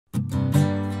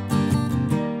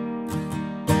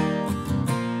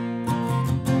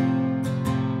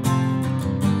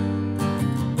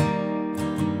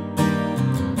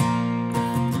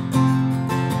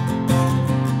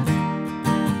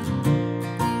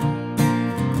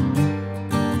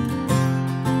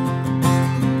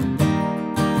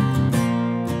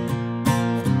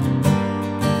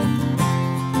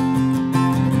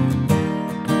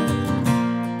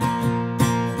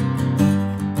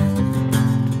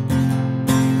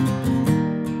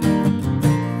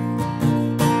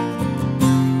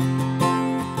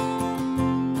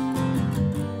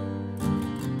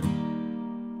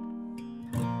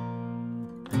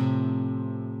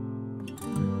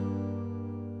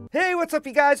Hey, what's up,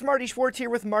 you guys? Marty Schwartz here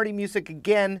with Marty Music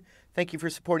again. Thank you for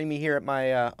supporting me here at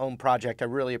my own project. I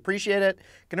really appreciate it.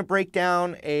 Gonna break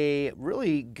down a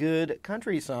really good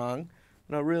country song.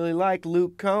 And I really like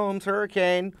Luke Combs'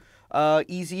 Hurricane.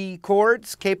 Easy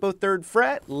chords, capo 3rd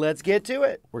fret. Let's get to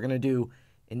it. We're gonna do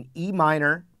an E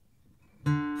minor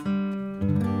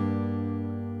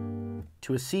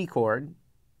to a C chord.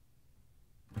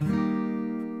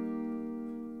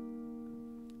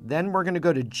 Then we're gonna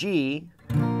go to G.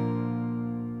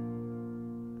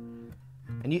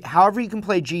 And however you can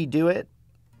play G, do it.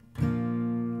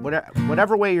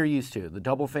 Whatever way you're used to. The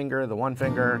double finger, the one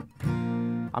finger.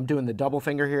 I'm doing the double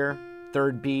finger here.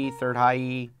 3rd B, 3rd high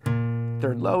E,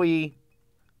 3rd low E,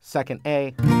 2nd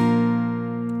A.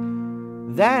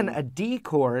 Then a D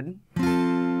chord.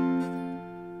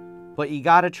 But you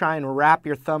gotta try and wrap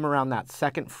your thumb around that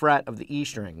 2nd fret of the E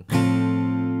string.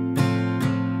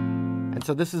 And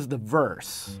so this is the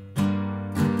verse.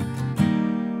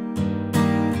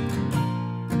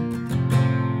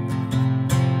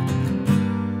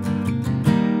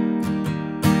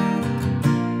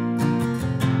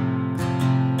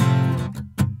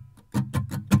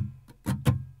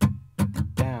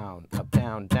 Down, up,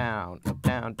 down, down,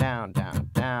 down,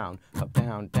 up, down, up,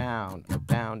 down, down, up,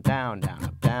 down, down, down,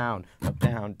 up, down, up,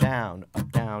 down, down,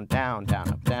 up, down, down, down,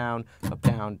 up, down, up,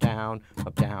 down, down,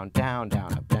 up, down, down,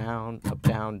 down, up, down, up,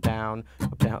 down, down,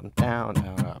 up, down, down,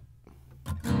 down, up.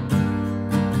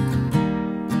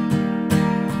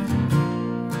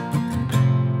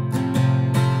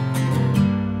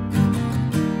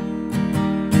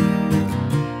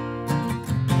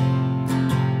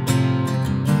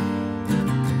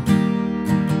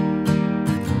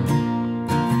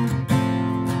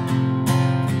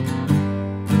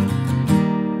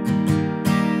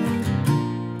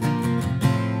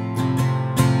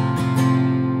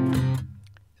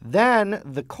 Then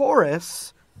the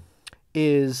chorus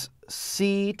is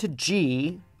C to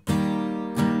G,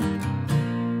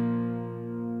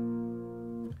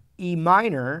 E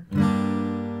minor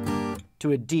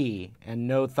to a D, and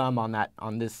no thumb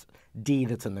on this D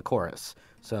that's in the chorus.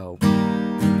 So and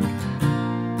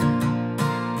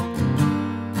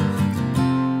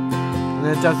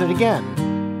then it does it again.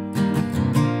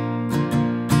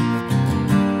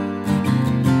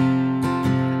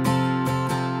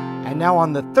 Now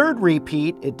on the 3rd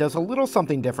repeat, it does a little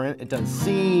something different. It does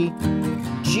C,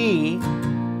 G,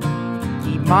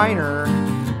 E minor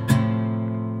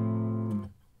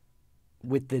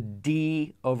with the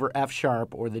D over F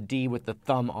sharp, or the D with the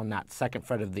thumb on that 2nd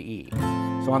fret of the E.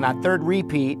 So on that 3rd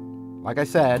repeat, like I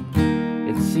said,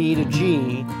 it's C to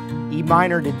G, E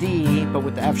minor to D, but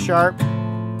with the F sharp,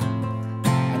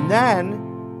 and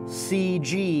then C,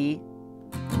 G,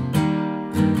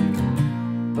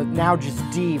 but now just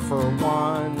D for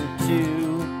 1,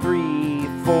 2, 3,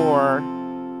 4,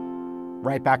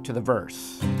 right back to the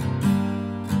verse.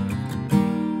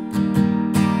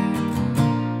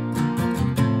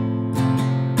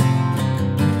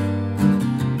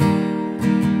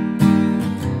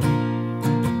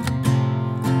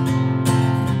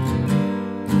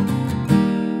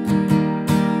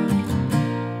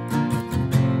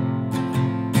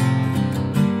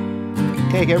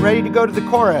 Okay, get ready to go to the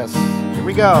chorus. Here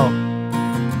we go.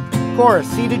 Chorus,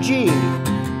 C to G,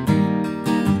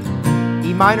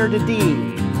 E minor to D.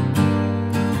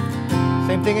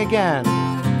 Same thing again.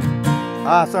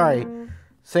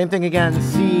 Same thing again,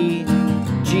 C,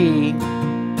 G, E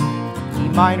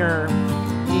minor,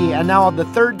 E. And now on the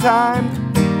 3rd time,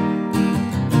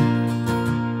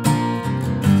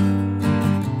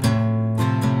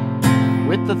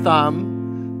 with the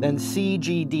thumb, then C,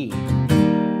 G, D.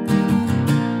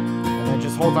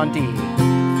 Just hold on D.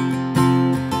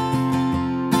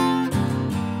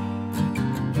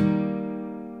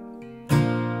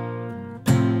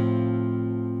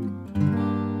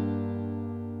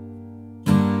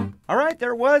 All right,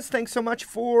 there it was. Thanks so much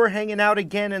for hanging out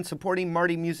again and supporting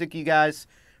Marty Music, you guys.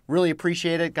 Really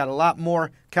appreciate it. Got a lot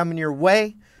more coming your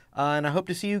way. And I hope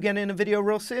to see you again in a video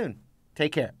real soon.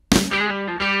 Take care.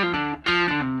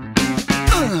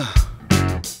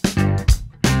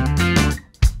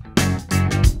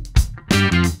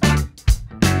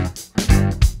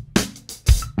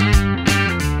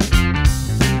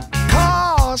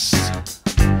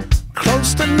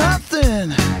 Close to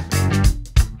nothing.